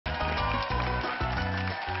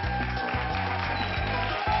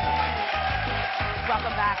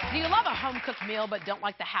Do you love a home-cooked meal but don't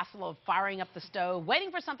like the hassle of firing up the stove,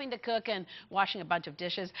 waiting for something to cook, and washing a bunch of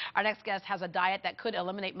dishes? Our next guest has a diet that could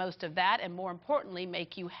eliminate most of that and, more importantly,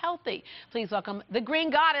 make you healthy. Please welcome the Green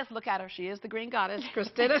Goddess. Look at her. She is the Green Goddess.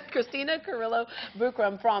 Kristina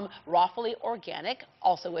Carrillo-Bucaram from Rawfully Organic.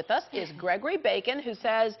 Also with us is Gregory Bacon, who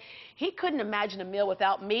says he couldn't imagine a meal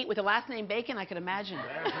without meat. With the last name Bacon, I could imagine.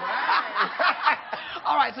 That's right.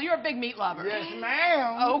 All right, so you're a big meat lover. Yes,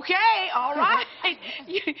 ma'am. Okay, all right.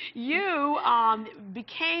 You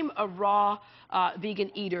became a raw vegan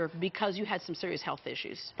eater because you had some serious health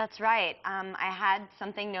issues. That's right. I had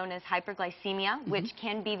something known as hyperglycemia, which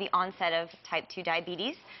can be the onset of type 2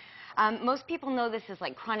 diabetes. Most people know this as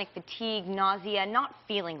like chronic fatigue, nausea, not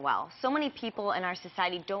feeling well. So many people in our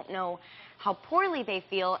society don't know how poorly they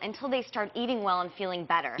feel until they start eating well and feeling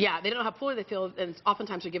better. Yeah, they don't know how poorly they feel, and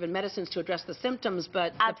oftentimes they're given medicines to address the symptoms,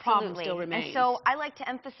 but the problem still remains. And so I like to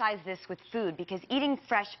emphasize this with food because eating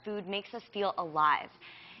fresh food makes us feel alive.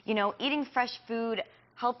 You know, eating fresh food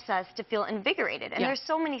helps us to feel invigorated. And there's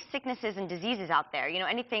so many sicknesses and diseases out there. You know,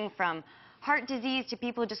 anything from heart disease to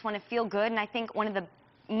people who just want to feel good. And I think one of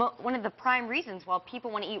the prime reasons why people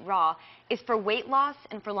want to eat raw is for weight loss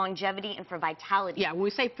and for longevity and for vitality. Yeah, when we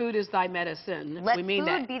say food is thy medicine, we mean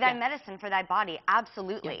that. Let food be thy medicine for thy body.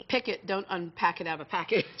 Absolutely. Yeah. Pick it, don't unpack it out of a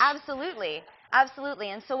package. Absolutely.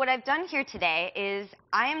 Absolutely. And so what I've done here today is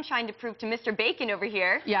I am trying to prove to Mr. Bacon over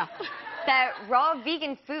here that raw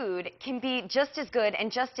vegan food can be just as good and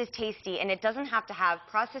just as tasty, and it doesn't have to have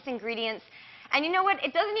processed ingredients. And you know what?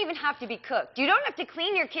 It doesn't even have to be cooked. You don't have to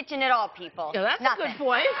clean your kitchen at all, people. Yeah, that's Nothing. a good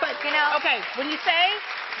point. But, you know, okay, when you say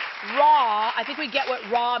raw, I think we get what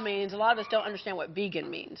raw means. A lot of us don't understand what vegan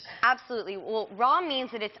means. Absolutely. Well, raw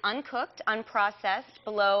means that it's uncooked, unprocessed,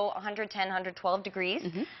 below 110, 112 degrees.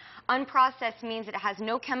 Unprocessed means that it has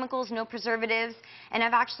no chemicals, no preservatives, and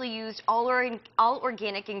I've actually used all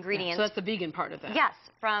organic ingredients. So that's the vegan part of that. Yes,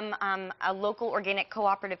 from a local organic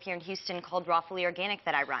cooperative here in Houston called Rawfully Organic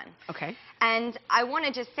that I run. Okay. And I want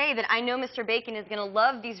to just say that I know Mr. Bacon is going to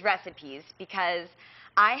love these recipes because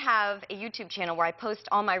I have a YouTube channel where I post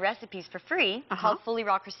all my recipes for free called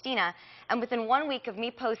FullyRawKristina, and within 1 week of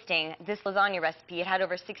me posting this lasagna recipe, it had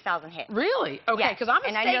over 6,000 hits. Really? Okay, because I'm a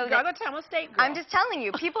steak girl. I'm a steak girl. I'm just telling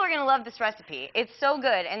you, people are going to love this recipe. It's so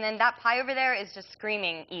good. And then that pie over there is just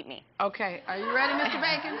screaming, eat me. Okay, are you ready, Mr.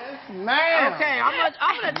 Bacon? Yes, ma'am. Okay,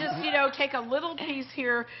 I'm gonna just, you know, take a little piece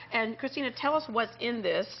here, and Kristina, tell us what's in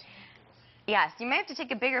this. Yes, you may have to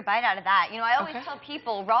take a bigger bite out of that. You know, I always tell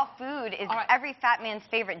people raw food is every fat man's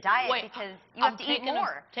favorite diet because you have to eat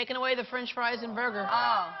more. Taking away the French fries and burger.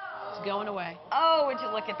 Oh. It's going away. Oh, would you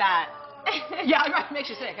look at that? Yeah, right. Makes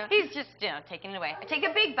you sick, huh? He's just, you know, taking it away. Take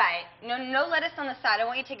a big bite. No lettuce on the side. I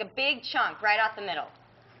want you to take a big chunk right out the middle.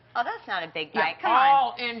 Oh, that's not a big bite. Come on.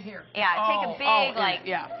 All in here. Yeah, take a big,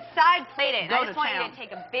 side plate it. I just want you to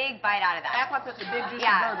take a big bite out of that. Act like that's a big juicy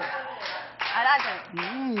burger. That's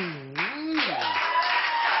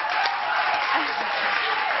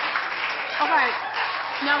Okay.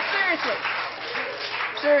 Now,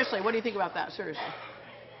 seriously, what do you think about that? Seriously.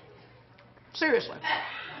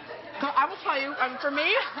 I will tell you, for me,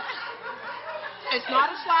 it's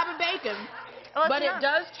not a slab of bacon, but it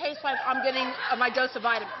does taste like I'm getting my dose of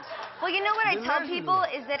vitamins. Well, you know what I tell people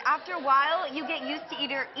is that after a while, you get used to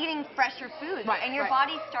eating fresher foods, and your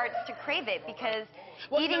body starts to crave it because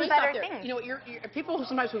eating better things. You know, people who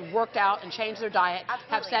sometimes who've worked out and changed their diet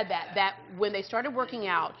have said that when they started working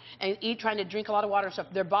out and trying to drink a lot of water and stuff,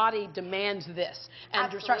 their body demands this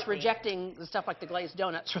and starts rejecting the stuff like the glazed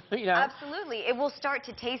donuts. You know? Absolutely, it will start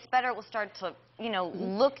to taste better. It will start to, you know,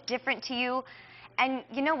 look different to you. And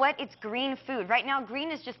you know what? It's green food. Right now,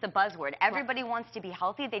 green is just the buzzword. Everybody wants to be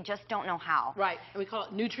healthy. They just don't know how. Right. And we call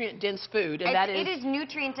it nutrient-dense food. And it is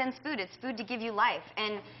nutrient-dense food. It's food to give you life.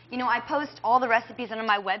 And, you know, I post all the recipes on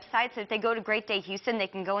my website, so if they go to Great Day Houston, they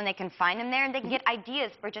can go and they can find them there, and they can get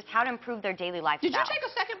ideas for just how to improve their daily lifestyle. Did you take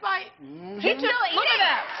a second bite? He's still eating. Look at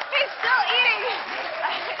that. He's still eating.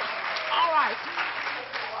 All right.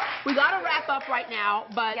 We got to wrap up right now,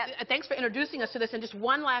 but thanks for introducing us to this. And just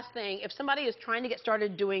one last thing, if somebody is trying to get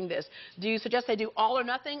started doing this, do you suggest they do all or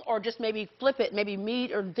nothing, or just maybe flip it, maybe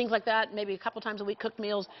meat or things like that, maybe a couple times a week cooked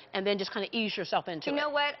meals, and then just kind of ease yourself into it? You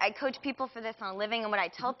know what? I coach people for this on a living, and what I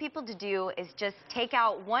tell people to do is just take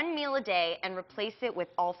out one meal a day and replace it with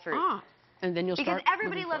all fruit. And then you'll start because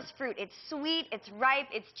everybody loves fruit. It's sweet, it's ripe,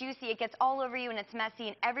 it's juicy, it gets all over you, and it's messy,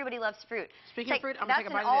 and everybody loves fruit. Speaking of fruit, I'm going to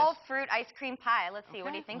take a bite of this. That's an all-fruit ice cream pie. Let's see.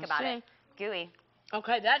 What do you think about it? Gooey.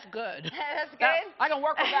 Okay, that's good. That's good? I can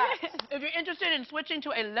work with that. If you're interested in switching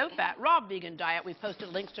to a low-fat, raw vegan diet, we've posted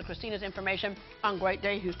links to Kristina's information on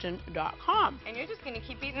greatdayhouston.com. And you're just going to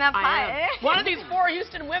keep eating that I pie. am. One of these 4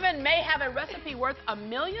 Houston women may have a recipe worth $1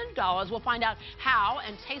 million. We'll find out how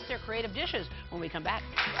and taste their creative dishes when we come back.